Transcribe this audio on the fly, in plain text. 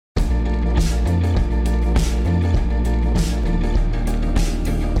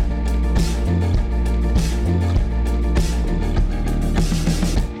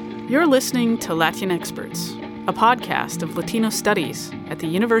You're listening to Latin Experts, a podcast of Latino studies at the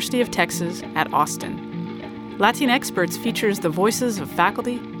University of Texas at Austin. Latin Experts features the voices of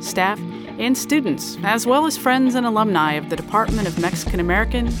faculty, staff, and students, as well as friends and alumni of the Department of Mexican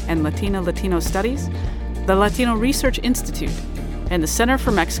American and Latino Studies, the Latino Research Institute, and the Center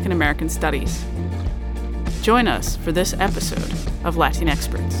for Mexican American Studies. Join us for this episode of Latin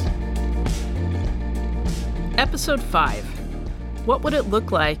Experts. Episode 5. What would it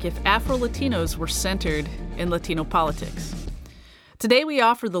look like if Afro-Latinos were centered in Latino politics? Today we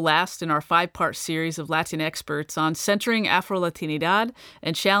offer the last in our 5-part series of Latin Experts on centering Afro-Latinidad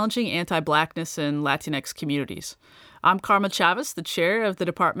and challenging anti-Blackness in Latinx communities. I'm Karma Chavez, the chair of the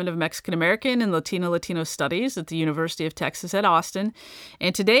Department of Mexican American and Latino Studies at the University of Texas at Austin.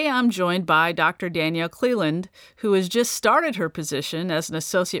 And today I'm joined by Dr. Danielle Cleland, who has just started her position as an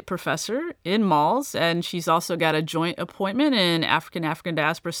associate professor in MALS, and she's also got a joint appointment in African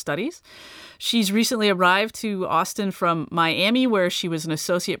Diaspora Studies. She's recently arrived to Austin from Miami, where she was an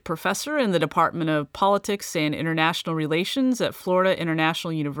associate professor in the Department of Politics and International Relations at Florida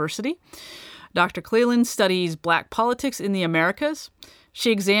International University. Dr. Cleland studies Black politics in the Americas.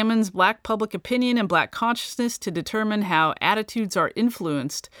 She examines Black public opinion and Black consciousness to determine how attitudes are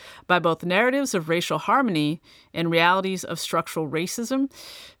influenced by both narratives of racial harmony and realities of structural racism.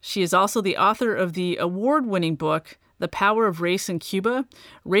 She is also the author of the award-winning book, The Power of Race in Cuba,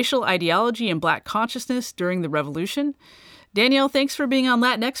 Racial Ideology and Black Consciousness During the Revolution. Danielle, thanks for being on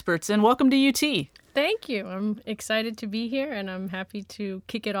Latin Experts, and welcome to UT. Thank you. I'm excited to be here, and I'm happy to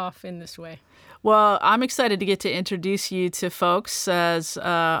kick it off in this way. Well, I'm excited to get to introduce you to folks as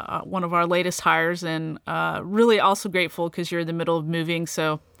one of our latest hires, and really also grateful because you're in the middle of moving,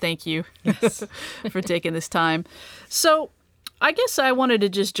 so thank you for taking this time. So I guess I wanted to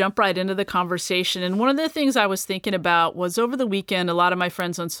just jump right into the conversation. And one of the things I was thinking about was over the weekend, a lot of my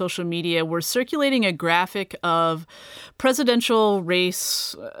friends on social media were circulating a graphic of presidential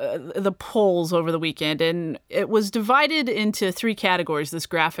race, the polls over the weekend. And it was divided into 3 categories, this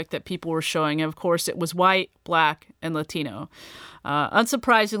graphic that people were showing. And of course, it was white, Black, and Latino.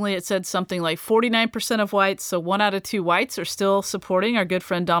 Unsurprisingly, it said something like 49% of whites, so 1 out of 2 whites are still supporting our good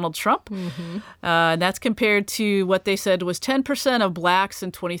friend Donald Trump. And that's compared to what they said was 10% of Blacks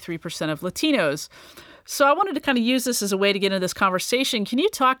and 23% of Latinos. So I wanted to kind of use this as a way to get into this conversation. Can you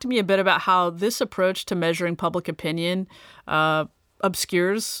talk to me a bit about how this approach to measuring public opinion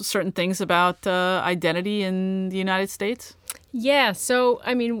obscures certain things about identity in the United States? Yeah. So,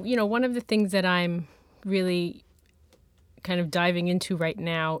 I mean, one of the things that I'm really kind of diving into right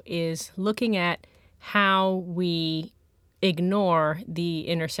now is looking at how we ignore the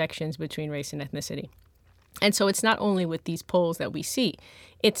intersections between race and ethnicity. And so it's not only with these polls that we see,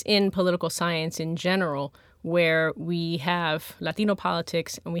 it's in political science in general, where we have Latino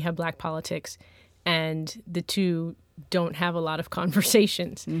politics and we have Black politics, and the two don't have a lot of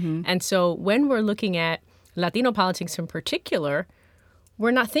conversations. And so when we're looking at Latino politics in particular,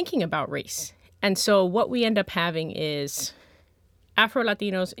 we're not thinking about race. And so what we end up having is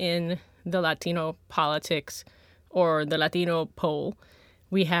Afro-Latinos in the Latino politics or the Latino poll.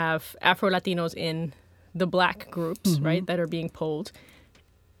 We have Afro-Latinos in the Black groups, right, that are being polled.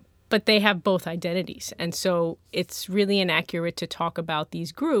 But they have both identities. And so it's really inaccurate to talk about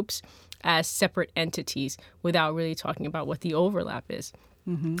these groups as separate entities without really talking about what the overlap is.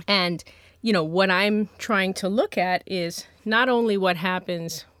 And, what I'm trying to look at is not only what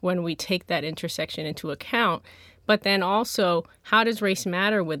happens when we take that intersection into account, but then also how does race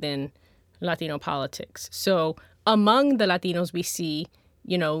matter within Latino politics? So among the Latinos we see,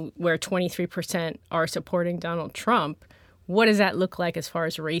 where 23% are supporting Donald Trump, what does that look like as far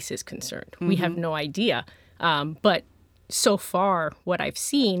as race is concerned? We have no idea. But so far, what I've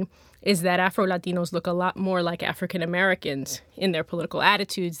seen is that Afro-Latinos look a lot more like African Americans in their political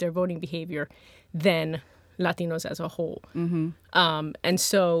attitudes, their voting behavior, than Latinos as a whole. And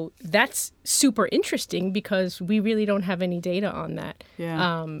so that's super interesting because we really don't have any data on that.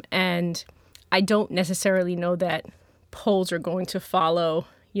 And I don't necessarily know that polls are going to follow,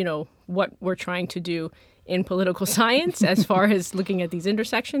 what we're trying to do in political science as far as looking at these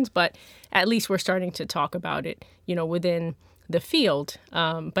intersections, but at least we're starting to talk about it, within the field.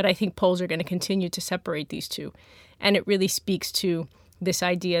 But I think polls are going to continue to separate these two. And it really speaks to this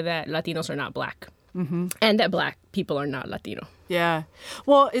idea that Latinos are not Black. And that Black people are not Latino. Yeah.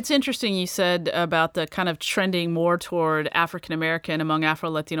 Well, it's interesting you said about the kind of trending more toward African American among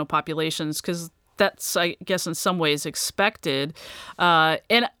Afro-Latino populations, because that's, I guess, in some ways expected.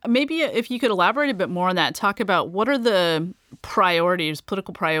 And maybe if you could elaborate a bit more on that and talk about what are the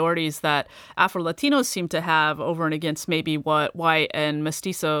political priorities that Afro-Latinos seem to have over and against maybe what white and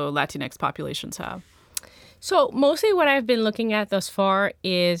mestizo Latinx populations have. So mostly what I've been looking at thus far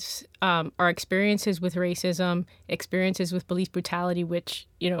is our experiences with racism, experiences with police brutality, which,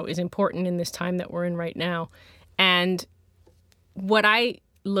 is important in this time that we're in right now. And what I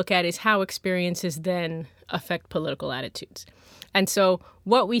look at is how experiences then affect political attitudes. And so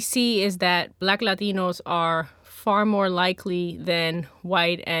what we see is that Black Latinos are far more likely than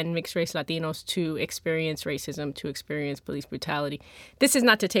white and mixed race Latinos to experience racism, to experience police brutality. This is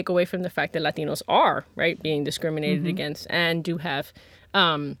not to take away from the fact that Latinos are, right, being discriminated against and do have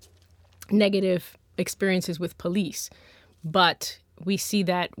negative experiences with police. But we see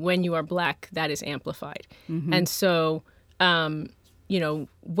that when you are Black, that is amplified. And so,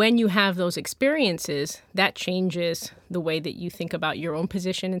 when you have those experiences, that changes the way that you think about your own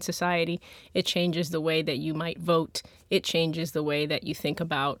position in society. It changes the way that you might vote. It changes the way that you think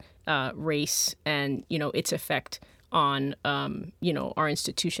about race and, its effect on, our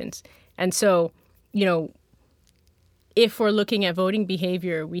institutions. And so, if we're looking at voting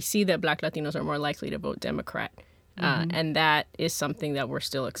behavior, we see that Black Latinos are more likely to vote Democrat. And that is something that we're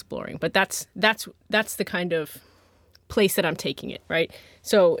still exploring. But that's the kind of place that I'm taking it, right?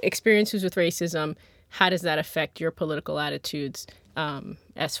 So experiences with racism, how does that affect your political attitudes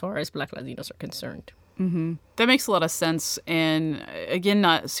as far as Black Latinos are concerned? That makes a lot of sense. And again,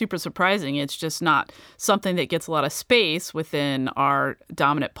 not super surprising. It's just not something that gets a lot of space within our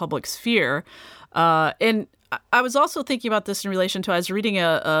dominant public sphere. And I was also thinking about this in relation to, I was reading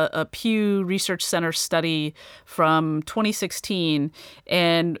a Pew Research Center study from 2016,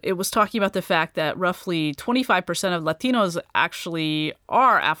 and it was talking about the fact that roughly 25% of Latinos actually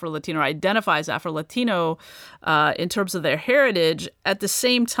are Afro-Latino, or identify as Afro-Latino in terms of their heritage, at the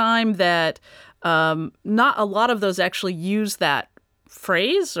same time that not a lot of those actually use that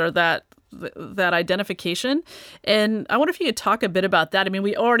phrase or that identification. And I wonder if you could talk a bit about that. I mean,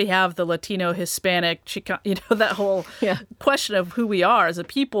 we already have the Latino, Hispanic, Chicano, that whole question of who we are as a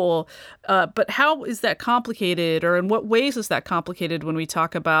people. But how is that complicated, or in what ways is that complicated when we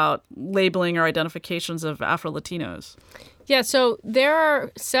talk about labeling or identifications of Afro-Latinos? Yeah, so there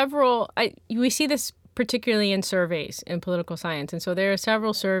are several, we see this particularly in surveys in political science. And so there are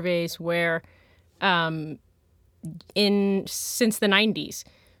several surveys where since the 90s,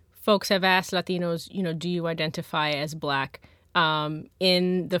 folks have asked Latinos, do you identify as Black?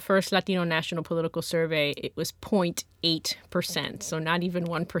 In the first Latino National Political Survey, it was 0.8%, so not even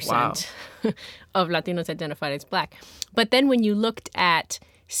 1% of Latinos identified as Black. But then when you looked at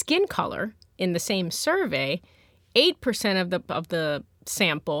skin color in the same survey, 8% of the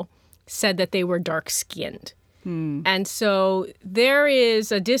sample said that they were dark-skinned. And so there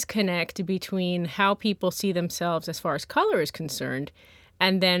is a disconnect between how people see themselves as far as color is concerned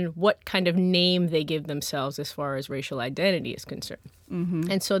and then what kind of name they give themselves as far as racial identity is concerned.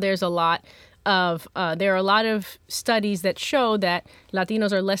 And so there are a lot of studies that show that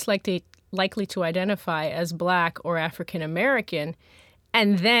Latinos are less likely to identify as Black or African American.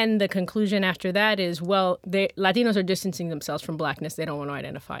 And then the conclusion after that is, Latinos are distancing themselves from Blackness. They don't want to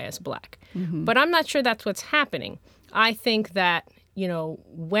identify as Black. But I'm not sure that's what's happening. I think that,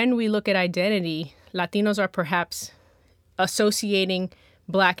 when we look at identity, Latinos are perhaps associating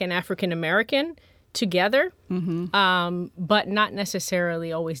Black and African American together, but not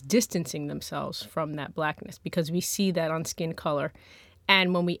necessarily always distancing themselves from that Blackness, because we see that on skin color.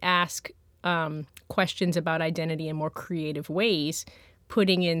 And when we ask questions about identity in more creative ways,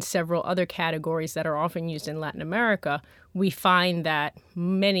 putting in several other categories that are often used in Latin America, we find that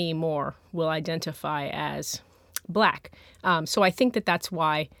many more will identify as Black. So I think that that's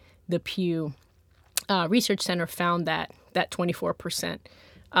why the Pew Research Center found that 24%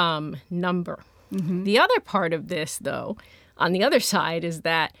 number. The other part of this, though, on the other side, is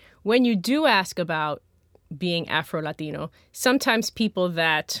that when you do ask about being Afro-Latino, sometimes people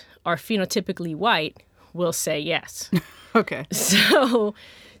that are phenotypically white will say yes. Okay. So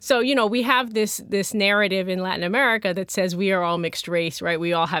we have this narrative in Latin America that says we are all mixed race, right?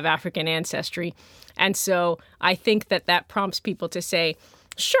 We all have African ancestry. And so I think that prompts people to say,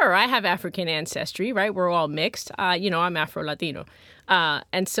 sure, I have African ancestry, right? We're all mixed. I'm Afro-Latino.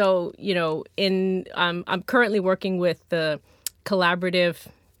 And so, I'm currently working with the Collaborative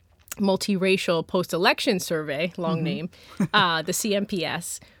Multiracial Post-Election Survey, long name, the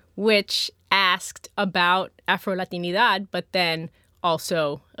CMPS, which asked about Afro-Latinidad, but then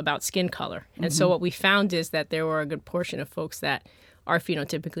also about skin color. And so what we found is that there were a good portion of folks that are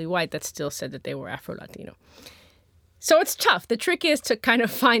phenotypically white that still said that they were Afro-Latino. So it's tough. The trick is to kind of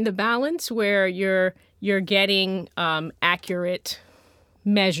find the balance where you're getting accurate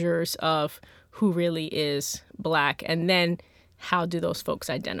measures of who really is Black, and then how do those folks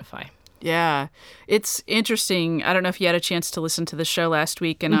identify? Yeah, it's interesting. I don't know if you had a chance to listen to the show last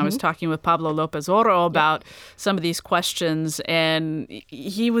week, and I was talking with Pablo Lopez Oro about some of these questions, and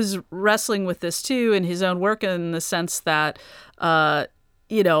he was wrestling with this too in his own work, in the sense that,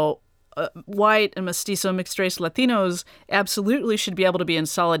 white and mestizo mixed-race Latinos absolutely should be able to be in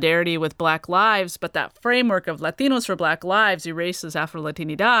solidarity with Black lives, but that framework of Latinos for Black lives erases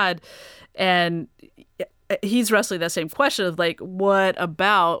Afro-Latinidad, and he's wrestling that same question of, like, what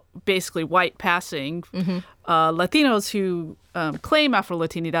about basically white passing Latinos who claim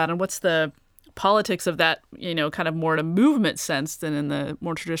Afro-Latinidad, and what's the politics of that, kind of more in a movement sense than in the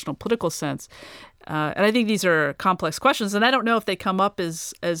more traditional political sense. And I think these are complex questions, and I don't know if they come up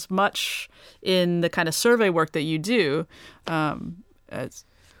as much in the kind of survey work that you do.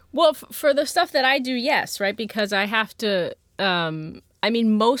 Well, for the stuff that I do, yes, right? Because I have to,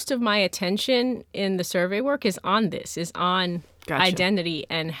 most of my attention in the survey work is on this, is on identity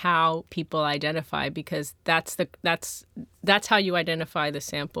and how people identify, because that's how you identify the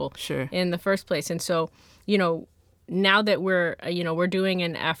sample in the first place. And so, now that we're doing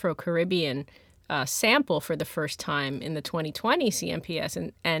an Afro-Caribbean sample for the first time in the 2020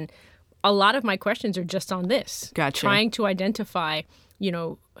 CMPS, and a lot of my questions are just on this. Trying to identify,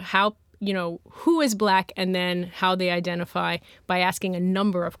 how, who is Black, and then how they identify by asking a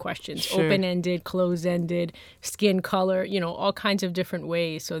number of questions, open-ended, closed-ended, skin color, all kinds of different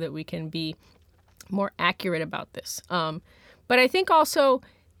ways, so that we can be more accurate about this. But I think also,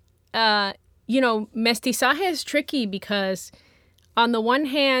 mestizaje is tricky because on the one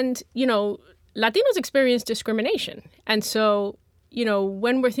hand, Latinos experience discrimination. And so,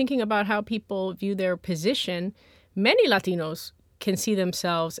 when we're thinking about how people view their position, many Latinos can see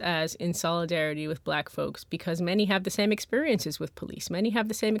themselves as in solidarity with Black folks because many have the same experiences with police. Many have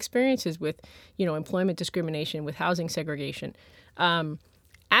the same experiences with, employment discrimination, with housing segregation.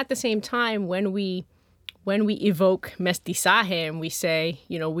 At the same time, when we evoke mestizaje and we say,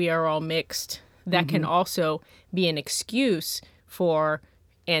 we are all mixed, that can also be an excuse for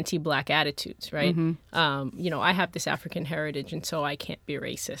anti-Black attitudes, right? I have this African heritage, and so I can't be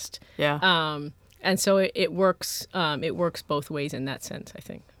racist. And so it works. It works both ways in that sense, I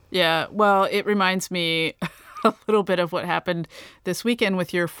think. Yeah. Well, it reminds me a little bit of what happened this weekend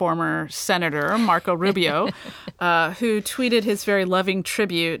with your former senator, Marco Rubio, who tweeted his very loving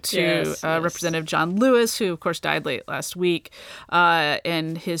tribute to Representative John Lewis, who, of course, died late last week.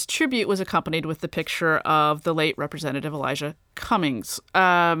 And his tribute was accompanied with the picture of the late Representative Elijah Cummings.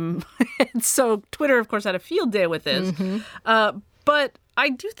 And so Twitter, of course, had a field day with this. But I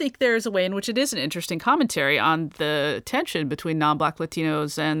do think there is a way in which it is an interesting commentary on the tension between non-Black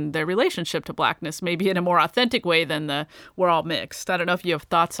Latinos and their relationship to Blackness, maybe in a more authentic way than the we're all mixed. I don't know if you have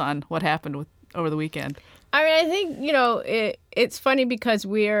thoughts on what happened over the weekend. I think, it's funny because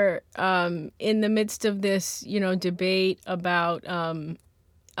we're in the midst of this, debate about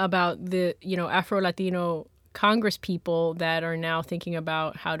the, Afro-Latino Congress people that are now thinking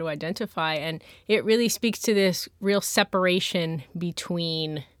about how to identify. And it really speaks to this real separation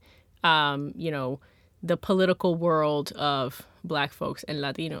between, the political world of Black folks and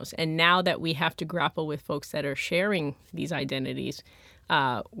Latinos. And now that we have to grapple with folks that are sharing these identities,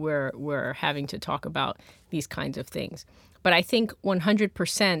 we're having to talk about these kinds of things. But I think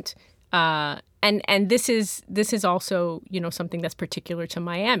 100%, and this is also, something that's particular to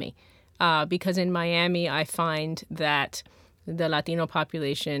Miami. Because in Miami, I find that the Latino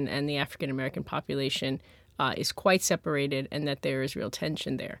population and the African-American population is quite separated, and that there is real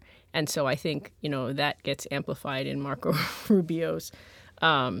tension there. And so I think, that gets amplified in Marco Rubio's,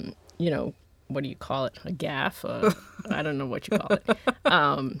 what do you call it? A gaffe? I don't know what you call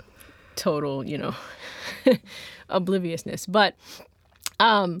it. Total, obliviousness. But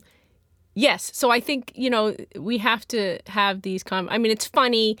yes. So I think, we have to have these it's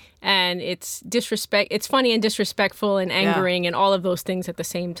funny and it's funny and disrespectful and angering and all of those things at the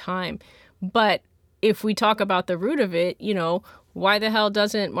same time. But if we talk about the root of it, why the hell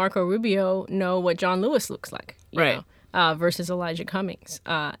doesn't Marco Rubio know what John Lewis looks like? Right. Versus Elijah Cummings.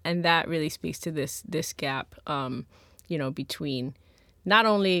 And that really speaks to this gap, between not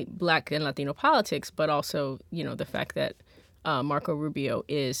only Black and Latino politics, but also, the fact that Marco Rubio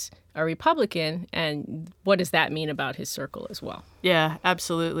is a Republican, and what does that mean about his circle as well? Yeah,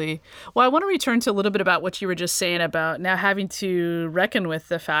 absolutely. Well, I want to return to a little bit about what you were just saying about now having to reckon with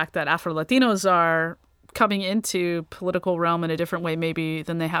the fact that Afro-Latinos are coming into political realm in a different way maybe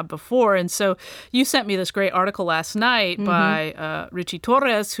than they have before. And so you sent me this great article last night by Richie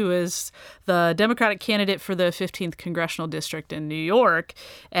Torres, who is the Democratic candidate for the 15th Congressional District in New York.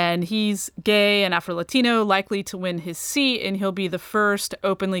 And he's gay and Afro-Latino, likely to win his seat, and he'll be the first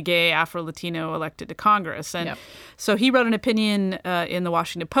openly gay Afro-Latino elected to Congress. And so he wrote an opinion in the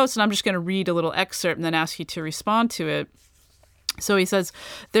Washington Post, and I'm just going to read a little excerpt and then ask you to respond to it. So he says,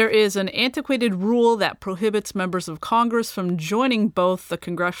 there is an antiquated rule that prohibits members of Congress from joining both the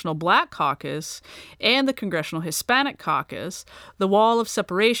Congressional Black Caucus and the Congressional Hispanic Caucus. The wall of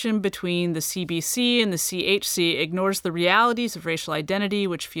separation between the CBC and the CHC ignores the realities of racial identity,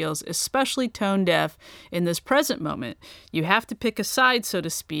 which feels especially tone deaf in this present moment. You have to pick a side, so to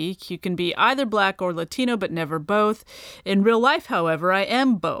speak. You can be either Black or Latino, but never both. In real life, however, I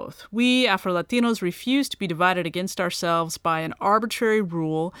am both. We Afro-Latinos refuse to be divided against ourselves by an arbitrary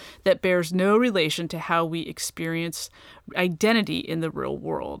rule that bears no relation to how we experience identity in the real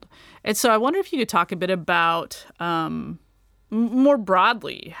world. And so I wonder if you could talk a bit about more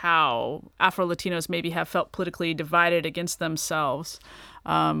broadly how Afro-Latinos maybe have felt politically divided against themselves.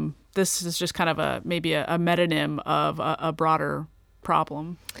 This is just kind of maybe a metonym of a broader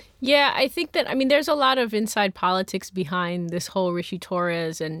problem. Yeah, I think that, there's a lot of inside politics behind this whole Richie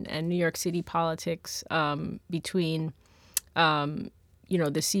Torres and New York City politics between the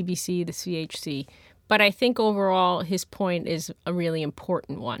CBC, the CHC. But I think overall his point is a really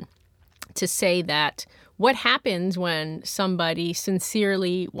important one, to say that what happens when somebody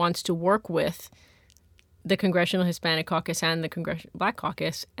sincerely wants to work with the Congressional Hispanic Caucus and the Congressional Black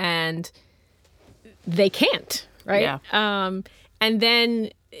Caucus and they can't, right? Yeah. And then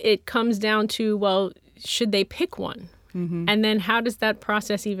it comes down to, well, should they pick one? Mm-hmm. And then how does that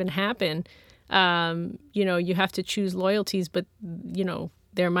process even happen? You have to choose loyalties, but,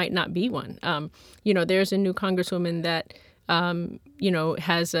 there might not be one. There's a new congresswoman that,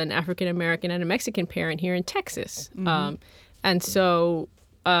 has an African-American and a Mexican parent here in Texas. Mm-hmm. And so,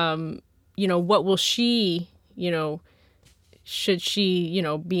 what will she, should she,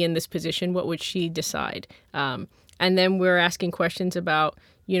 be in this position? What would she decide? And then we're asking questions about,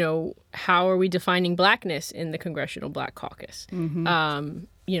 how are we defining Blackness in the Congressional Black Caucus? Mm-hmm.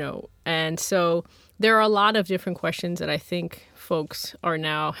 And so there are a lot of different questions that I think folks are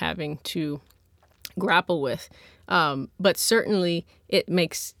now having to grapple with. But certainly it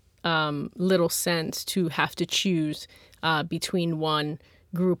makes little sense to have to choose between one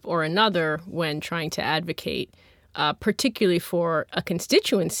group or another when trying to advocate, particularly for a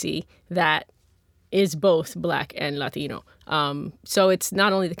constituency that is both Black and Latino. So it's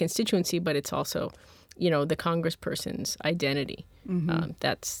not only the constituency, but it's also, the congressperson's identity. Mm-hmm.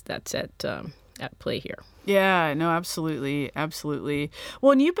 That's at play here. Yeah, no, absolutely.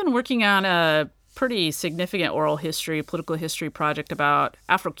 Well, and you've been working on a pretty significant political history project about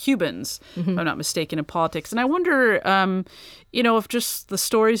Afro-Cubans, if I'm not mistaken, in politics. And I wonder, if just the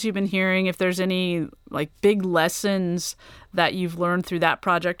stories you've been hearing, if there's any big lessons that you've learned through that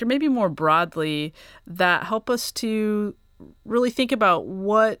project, or maybe more broadly, that help us to really think about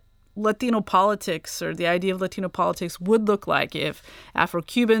what Latino politics or the idea of Latino politics would look like if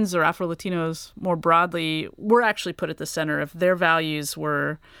Afro-Cubans or Afro-Latinos more broadly were actually put at the center, if their values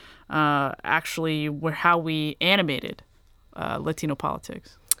were how we animated Latino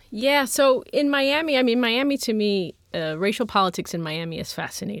politics. Yeah, so in Miami to me, racial politics in Miami is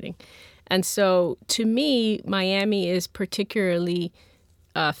fascinating. And so to me, Miami is particularly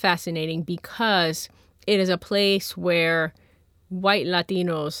fascinating because it is a place where white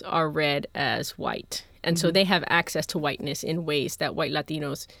Latinos are read as white. And so they have access to whiteness in ways that white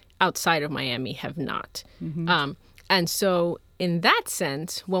Latinos outside of Miami have not. Mm-hmm. And so in that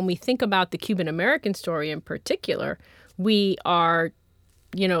sense, when we think about the Cuban American story in particular, we are,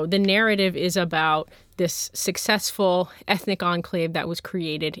 the narrative is about this successful ethnic enclave that was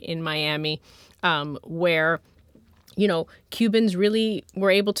created in Miami, where Cubans really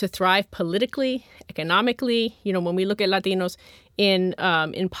were able to thrive politically, economically. When we look at Latinos in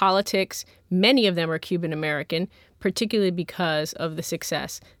politics, many of them are Cuban American, particularly because of the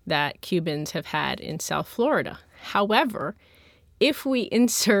success that Cubans have had in South Florida. However, if we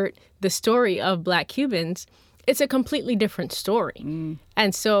insert the story of Black Cubans, it's a completely different story. Mm.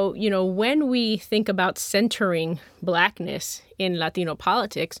 And so, when we think about centering Blackness in Latino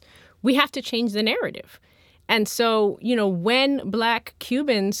politics, we have to change the narrative. And so, when Black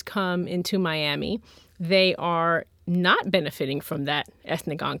Cubans come into Miami, they are not benefiting from that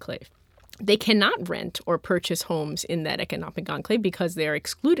ethnic enclave. they cannot rent or purchase homes in that economic enclave because they're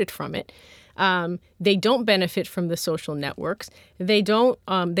excluded from it. They don't benefit from the social networks. They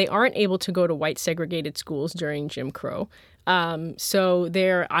aren't able to go to white segregated schools during Jim Crow. So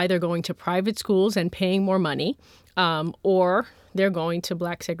they're either going to private schools and paying more money, or they're going to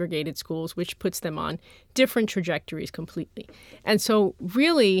Black segregated schools, which puts them on different trajectories completely. And so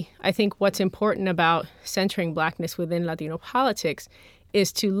really, I think what's important about centering Blackness within Latino politics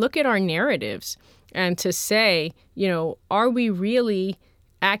is to look at our narratives and to say, are we really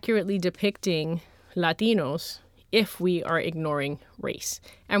accurately depicting Latinos if we are ignoring race?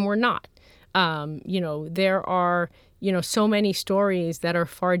 And we're not. There are, so many stories that are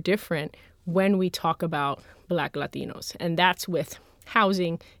far different when we talk about Black Latinos. And that's with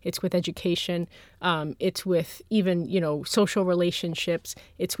housing, it's with education, it's with even, social relationships,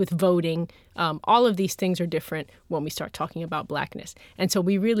 it's with voting. All of these things are different when we start talking about Blackness. And so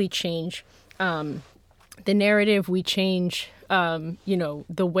we really change the narrative, we change,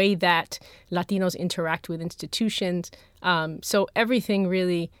 the way that Latinos interact with institutions. So everything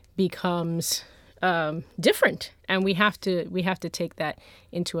really becomes different, and we have to take that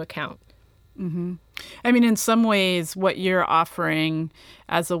into account. Mm-hmm. I mean, in some ways, what you're offering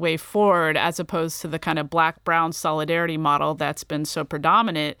as a way forward, as opposed to the kind of Black-Brown solidarity model that's been so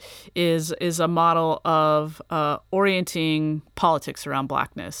predominant, is a model of orienting politics around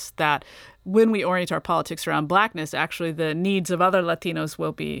Blackness. That when we orient our politics around Blackness, actually the needs of other Latinos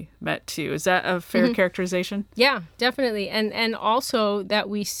will be met too. Is that a fair characterization? Yeah, definitely. And also that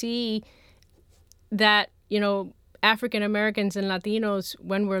we see that, African Americans and Latinos,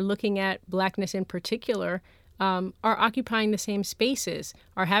 when we're looking at Blackness in particular, are occupying the same spaces,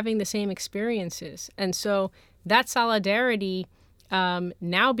 are having the same experiences. And so that solidarity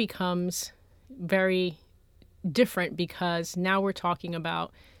now becomes very different because now we're talking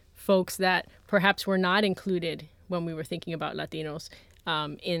about folks that perhaps were not included when we were thinking about Latinos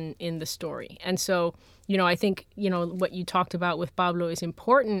in the story. And so, I think, what you talked about with Pablo is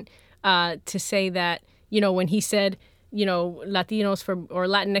important to say that, when he said, Latinos or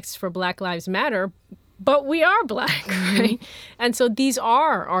Latinx for Black Lives Matter, but we are Black, right? And so these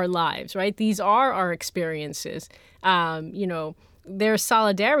are our lives, right? These are our experiences. There's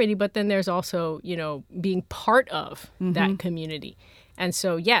solidarity, but then there's also, being part of that community. And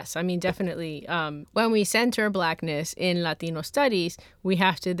so, yes, I mean, definitely, when we center Blackness in Latino studies, we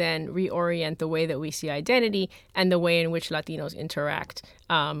have to then reorient the way that we see identity and the way in which Latinos interact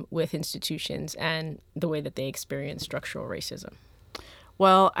with institutions and the way that they experience structural racism.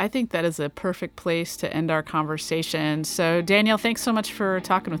 Well, I think that is a perfect place to end our conversation. So, Danielle, thanks so much for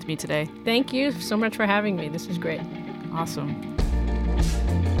talking with me today. Thank you so much for having me. This was great. Awesome.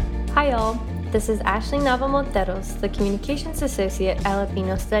 Hi, all. This is Ashley Nava Monteros, the Communications Associate at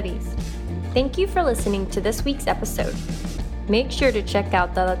Latino Studies. Thank you for listening to this week's episode. Make sure to check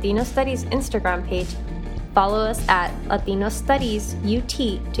out the Latino Studies Instagram page. Follow us at Latino Studies UT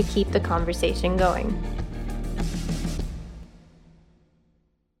to keep the conversation going.